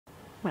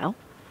Well,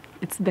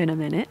 it's been a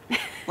minute.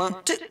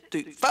 1, 2,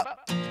 3, 4.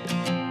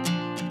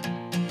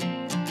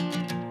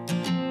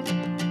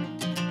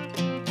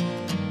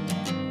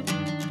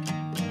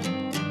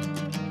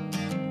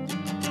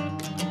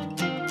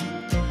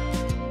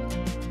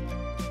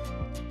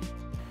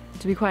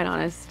 To be quite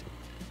honest,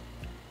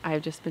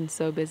 I've just been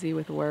so busy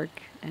with work,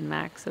 and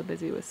Max so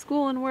busy with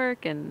school and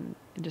work, and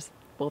just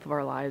both of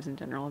our lives in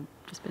general have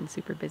just been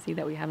super busy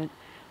that we haven't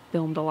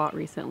filmed a lot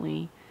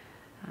recently.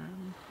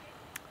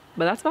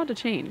 But that's about to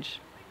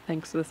change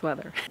thanks to this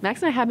weather.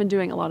 Max and I have been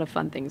doing a lot of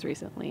fun things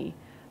recently.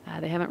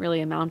 They haven't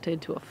really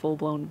amounted to a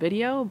full-blown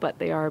video, but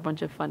they are a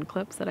bunch of fun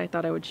clips that I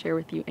thought I would share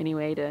with you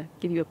anyway to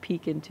give you a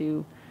peek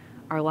into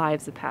our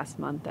lives the past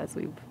month as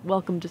we've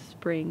welcomed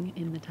spring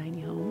in the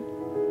tiny home.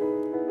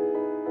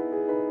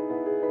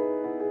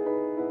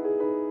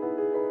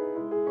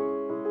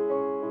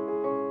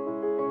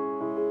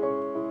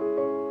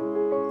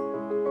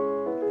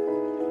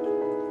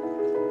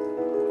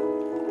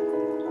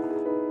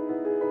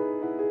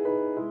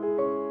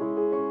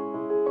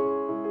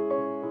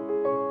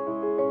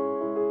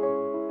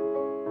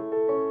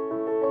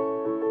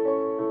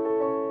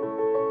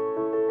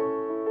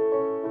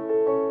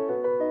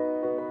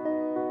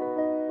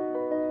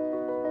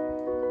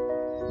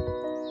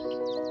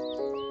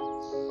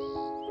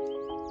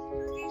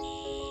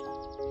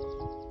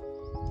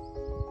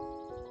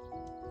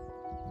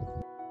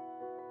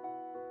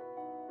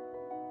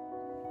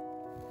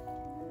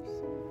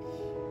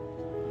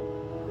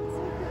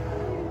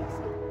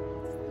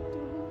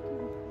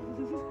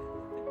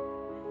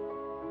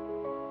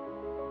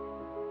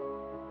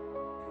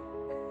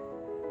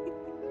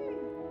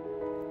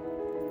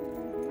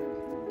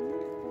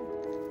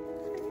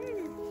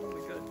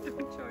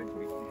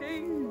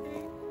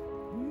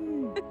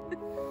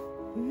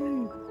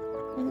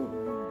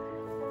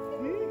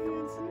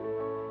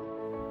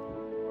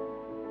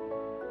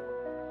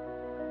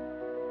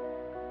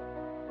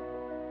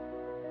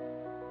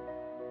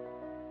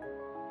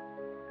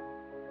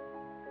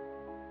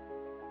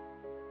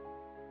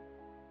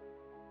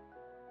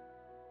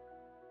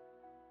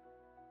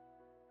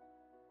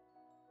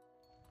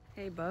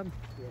 Hey, bub.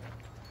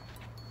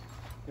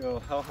 Yo,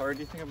 how hard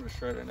do you think I'm gonna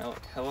shred it now?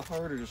 Like hella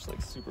hard or just like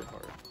super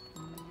hard?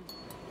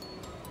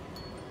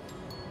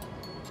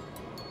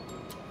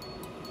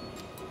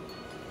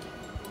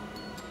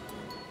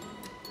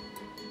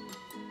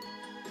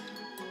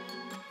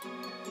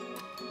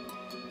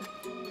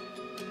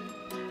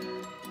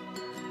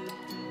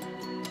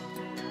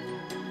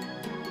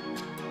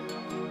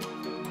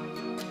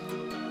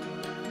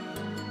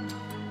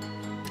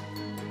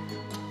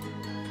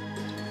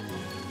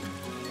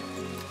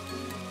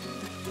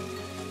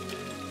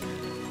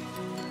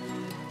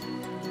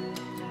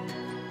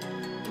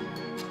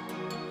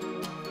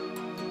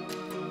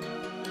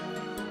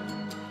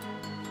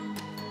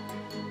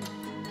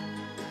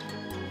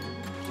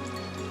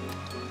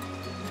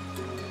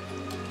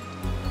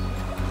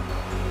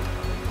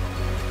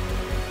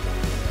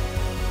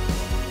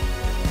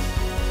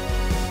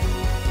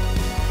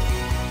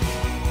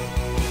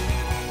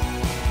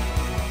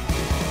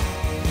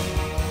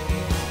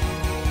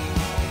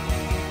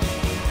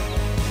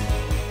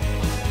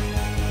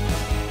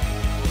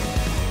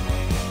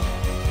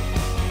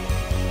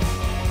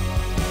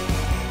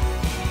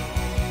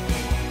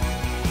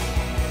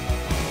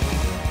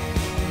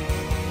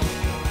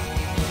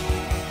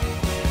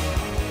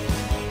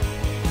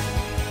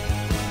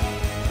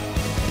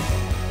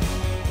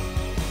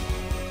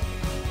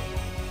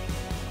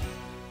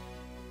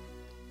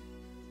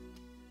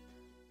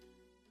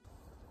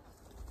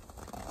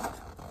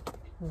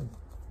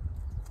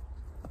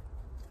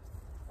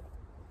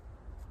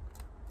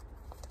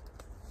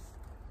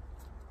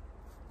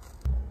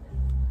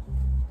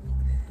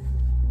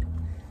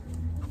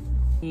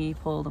 He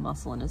pulled a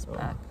muscle in his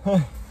back.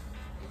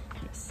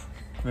 Yes.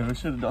 Man, we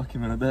should have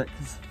documented that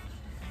because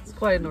It's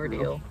quite an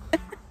ordeal.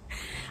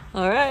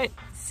 All right,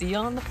 see you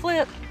on the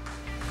flip.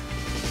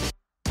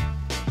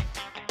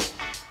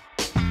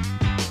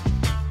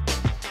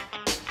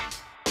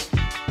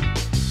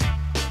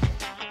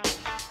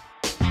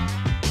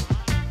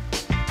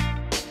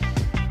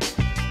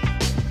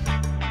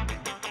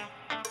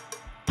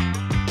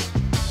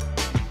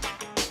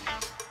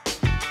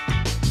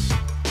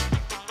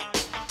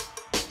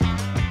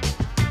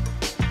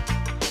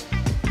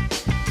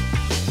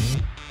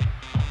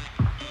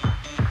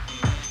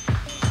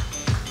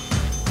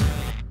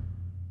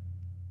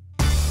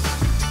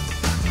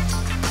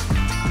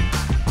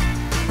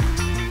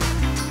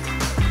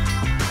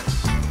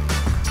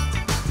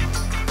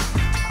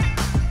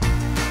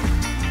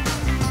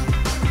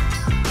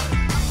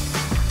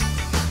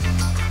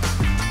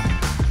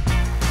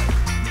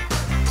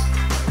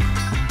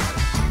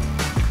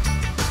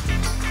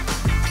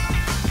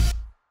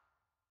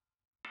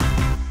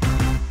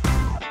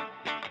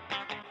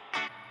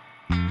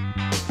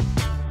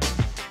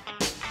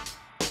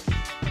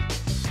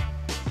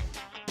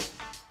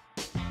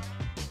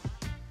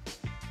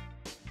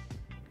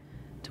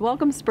 To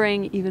welcome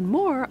spring even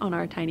more on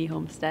our tiny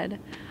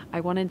homestead,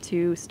 I wanted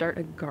to start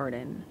a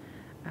garden.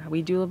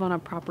 We do live on a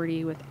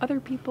property with other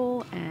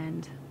people,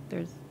 and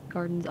there's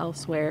gardens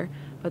elsewhere,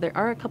 but there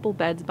are a couple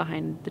beds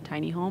behind the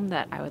tiny home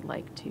that I would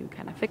like to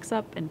kind of fix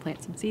up and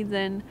plant some seeds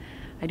in.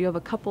 I do have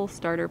a couple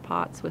starter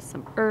pots with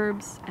some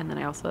herbs, and then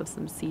I also have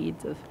some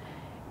seeds of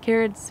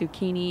carrots,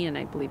 zucchini, and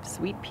I believe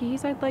sweet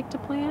peas I'd like to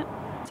plant.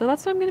 So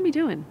that's what I'm going to be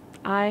doing.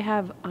 I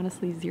have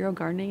honestly zero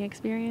gardening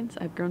experience.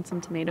 I've grown some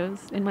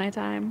tomatoes in my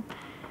time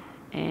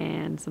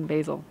and some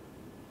basil,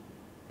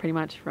 pretty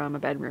much from a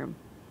bedroom,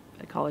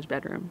 a college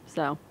bedroom.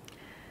 So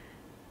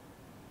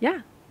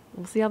yeah,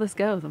 we'll see how this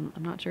goes. I'm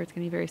not sure it's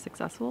going to be very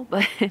successful,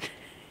 but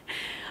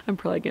I'm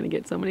probably going to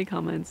get so many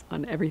comments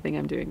on everything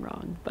I'm doing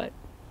wrong. But,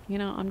 you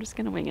know, I'm just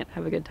going to wing it,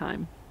 have a good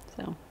time.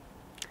 So,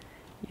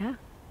 yeah.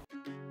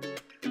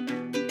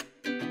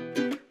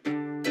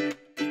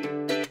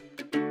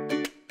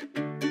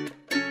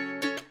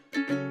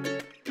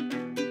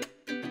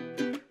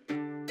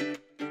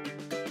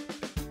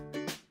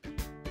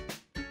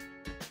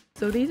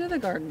 So these are the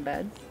garden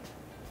beds.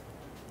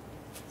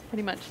 It's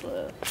pretty much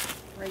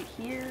right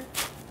here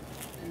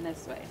and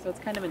this way. So it's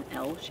kind of an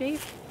L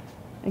shape.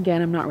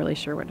 Again, I'm not really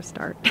sure where to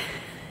start. I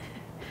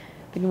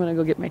think I'm gonna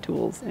go get my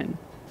tools and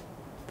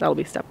that'll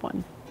be step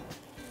one.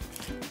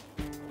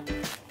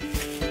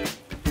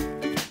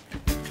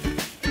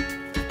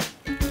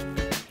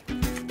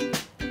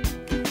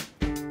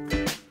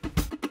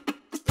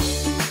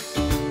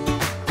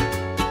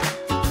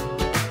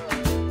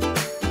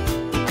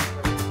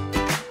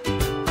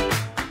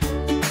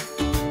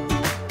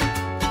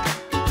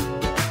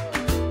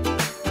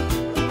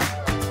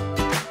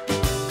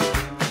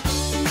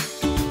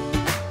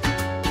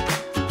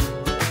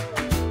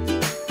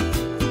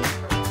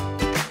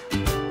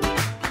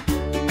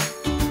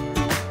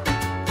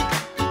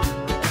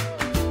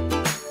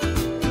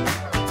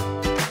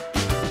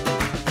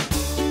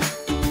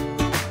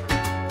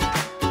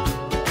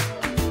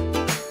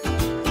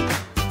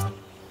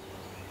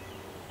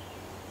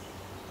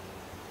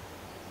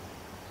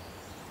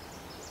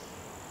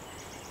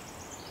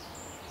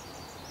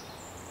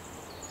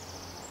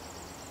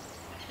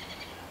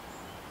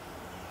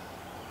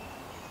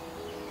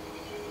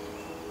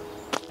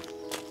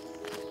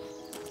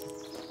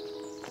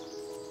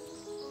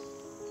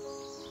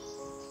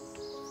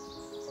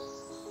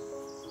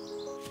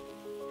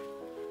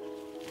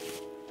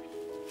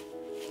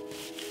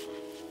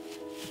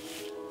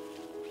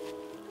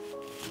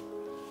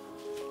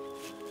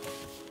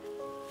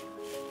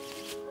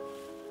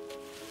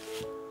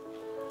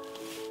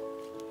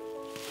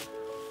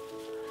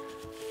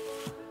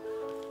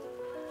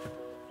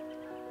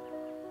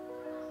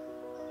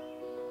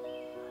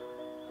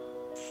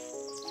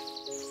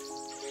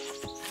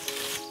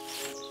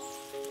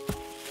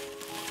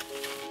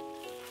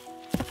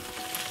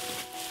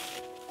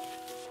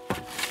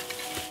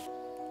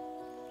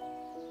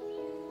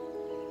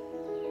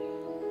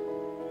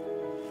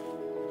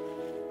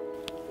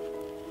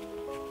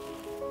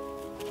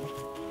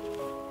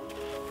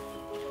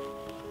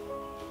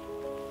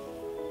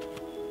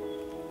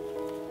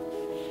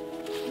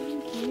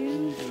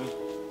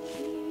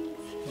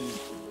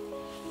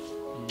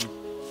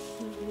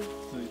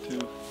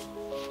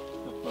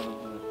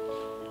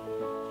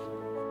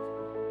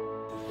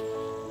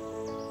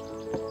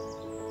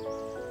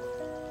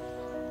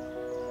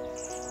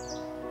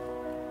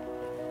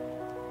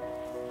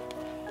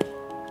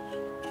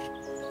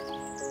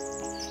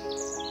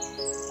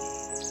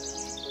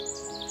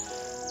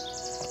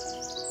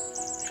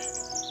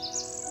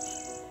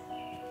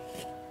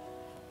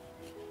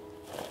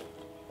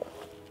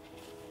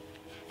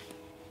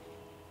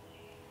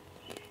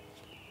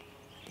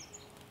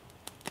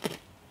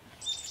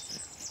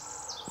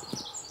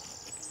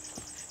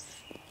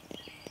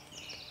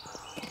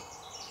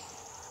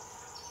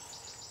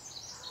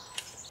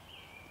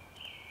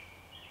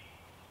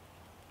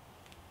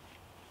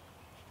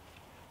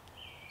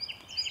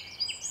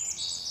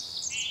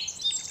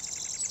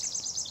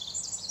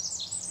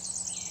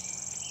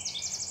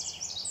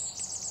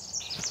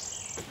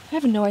 I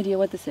have no idea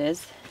what this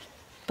is,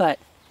 but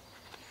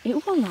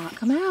it will not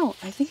come out.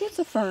 I think it's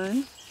a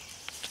fern.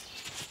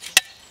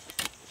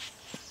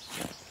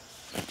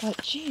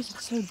 But geez,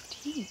 it's so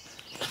deep.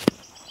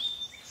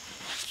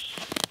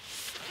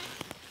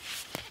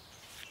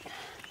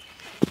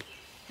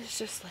 It's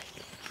just like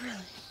really,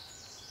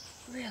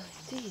 really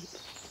deep.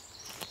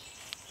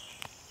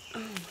 Oh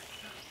my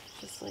god,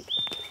 just like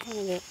part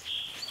of it.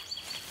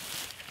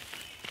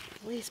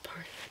 At least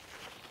part of it.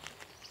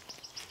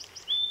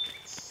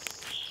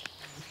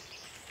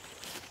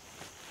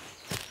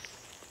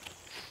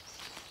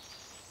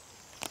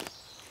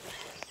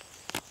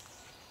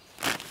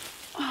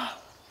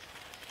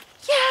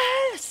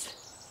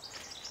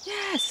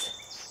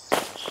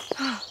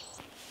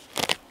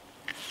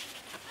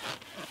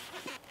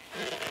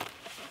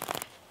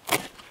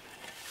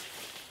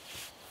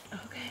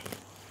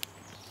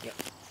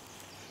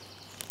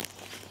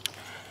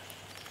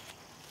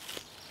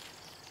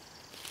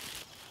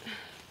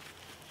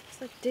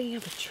 Like digging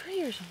up a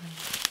tree or something.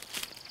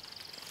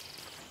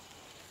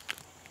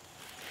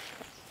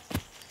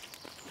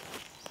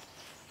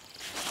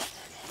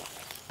 Okay.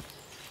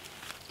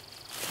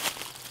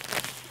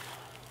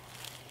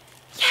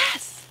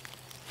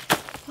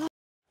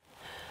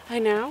 I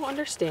now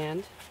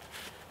understand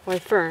why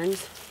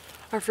ferns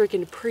are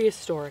freaking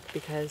prehistoric,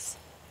 because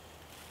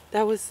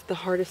that was the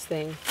hardest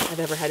thing I've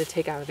ever had to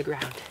take out of the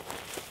ground.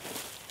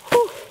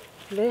 Whew,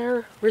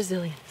 they're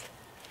resilient.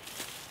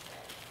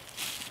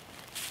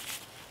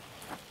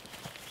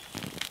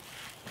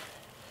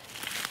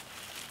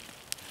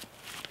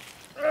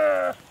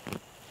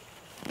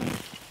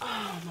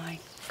 Oh my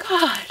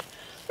God,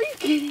 are you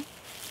kidding?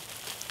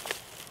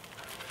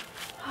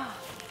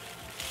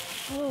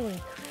 Holy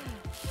crap.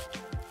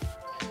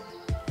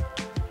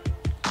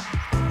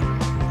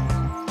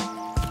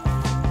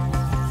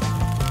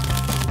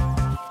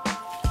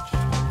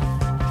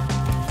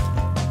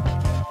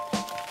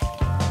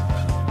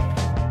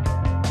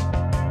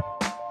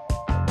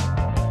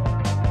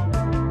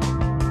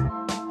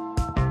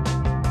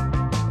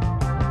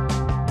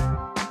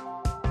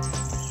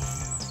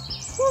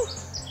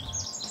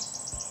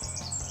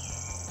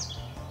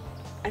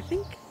 I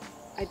think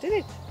I did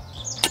it.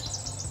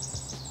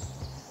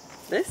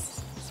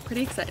 This is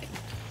pretty exciting.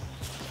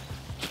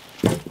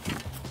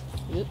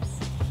 Oops.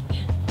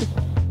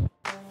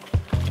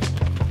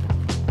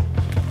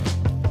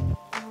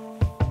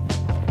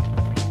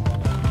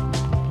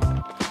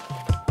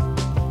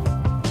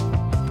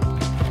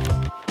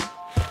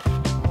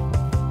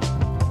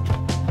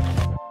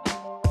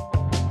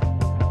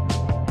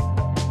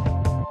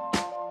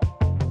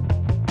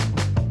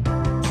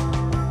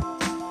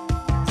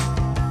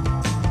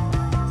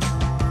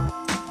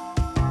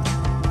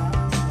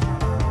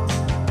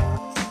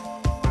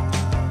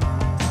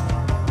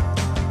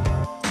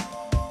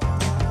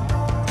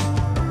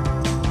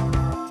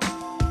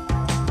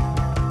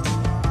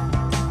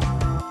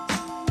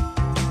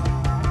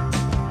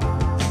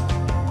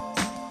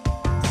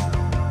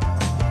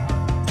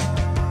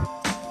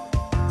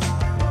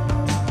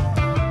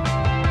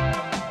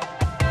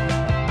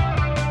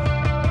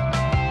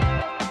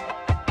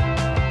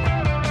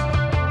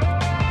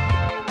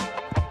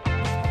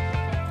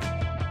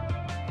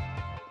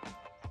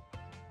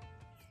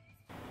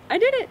 I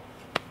did it!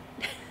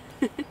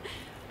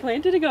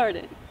 Planted a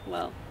garden.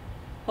 Well,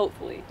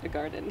 hopefully a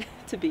garden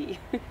to be.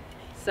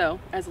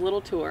 So, as a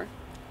little tour,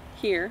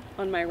 here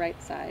on my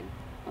right side,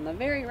 on the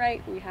very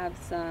right, we have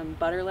some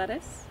butter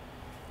lettuce,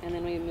 and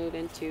then we move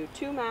into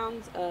 2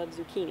 mounds of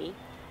zucchini.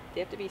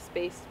 They have to be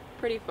spaced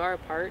pretty far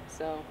apart,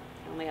 so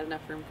I only had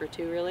enough room for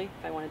 2 really,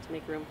 if I wanted to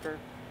make room for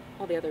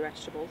all the other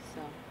vegetables.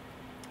 So,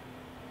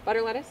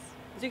 butter lettuce,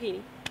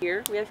 zucchini.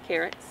 Here we have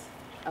carrots,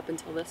 up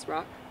until this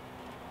rock.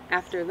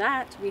 After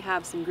that, we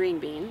have some green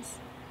beans.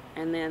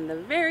 And then the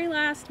very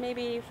last,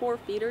 maybe 4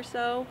 feet or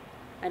so,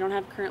 I don't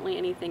have currently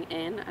anything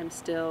in. I'm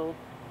still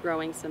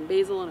growing some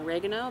basil and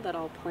oregano that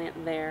I'll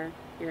plant there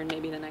here in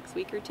maybe the next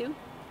week or 2.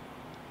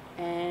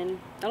 And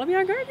that'll be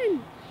our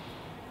garden.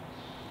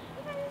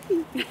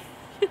 Yay.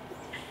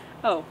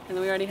 Oh, and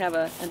then we already have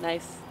a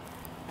nice,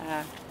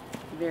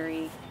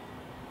 very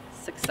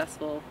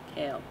successful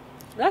kale.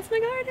 That's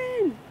my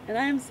garden! And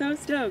I am so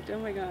stoked, oh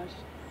my gosh.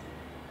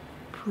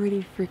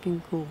 Pretty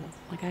freaking cool.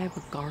 Like, I have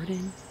a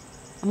garden.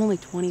 I'm only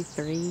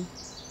 23.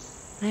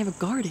 I have a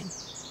garden,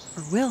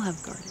 or will have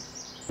a garden.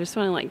 I just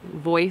want to like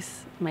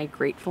voice my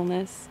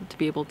gratefulness to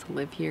be able to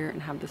live here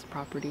and have this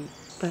property.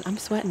 But I'm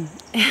sweating.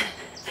 I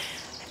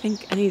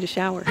think I need a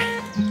shower.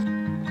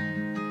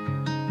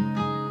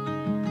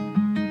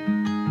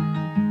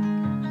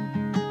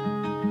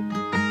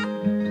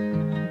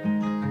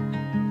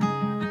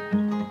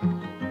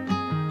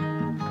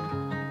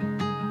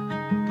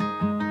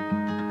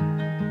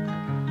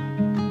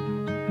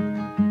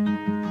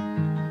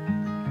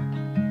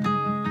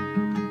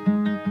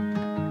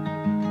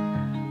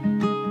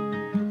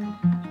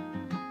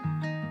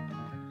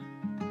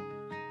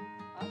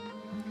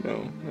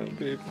 No,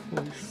 babe.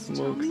 Holy smokes.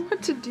 Tell me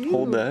what to do.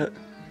 Hold that.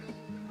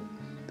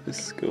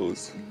 This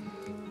goes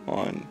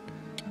on.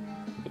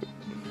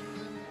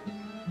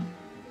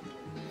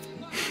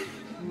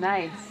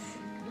 Nice.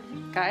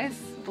 Guys,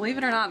 believe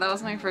it or not, that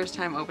was my first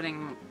time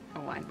opening a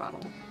wine bottle.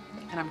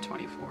 And I'm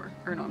 24.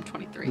 Or no, I'm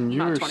 23. I'm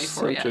not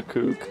 24 You're yet. such a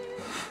kook.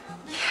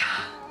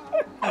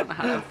 Yeah. I don't know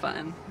how to have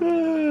fun.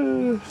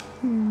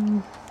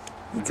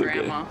 It's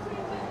Grandma.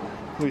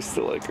 Okay. We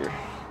still like her.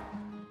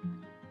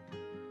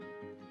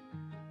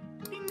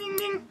 Ding, ding,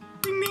 ding.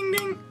 Ding, ding,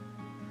 ding.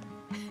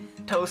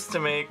 Toast to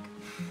make.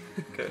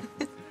 Okay.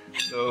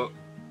 So,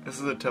 this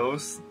is a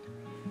toast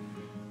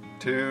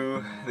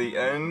to the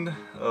end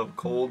of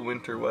cold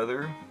winter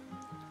weather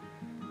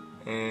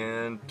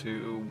and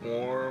to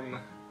warm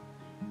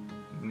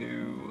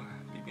new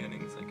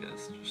beginnings, I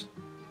guess. Just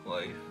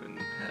life and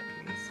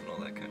happiness and all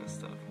that kind of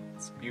stuff.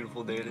 It's a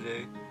beautiful day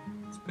today.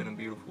 It's been a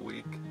beautiful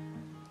week.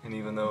 And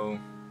even though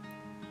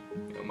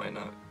it might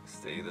not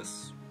stay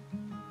this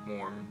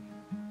warm,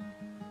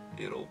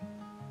 it'll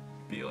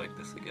be like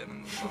this again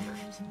in the summer.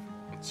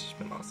 It's just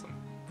been awesome.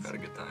 I've had a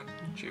good time.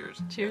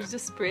 Cheers. Cheers to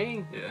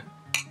spring. Yeah.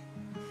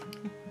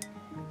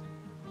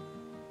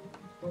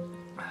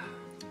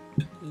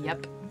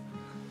 Yep.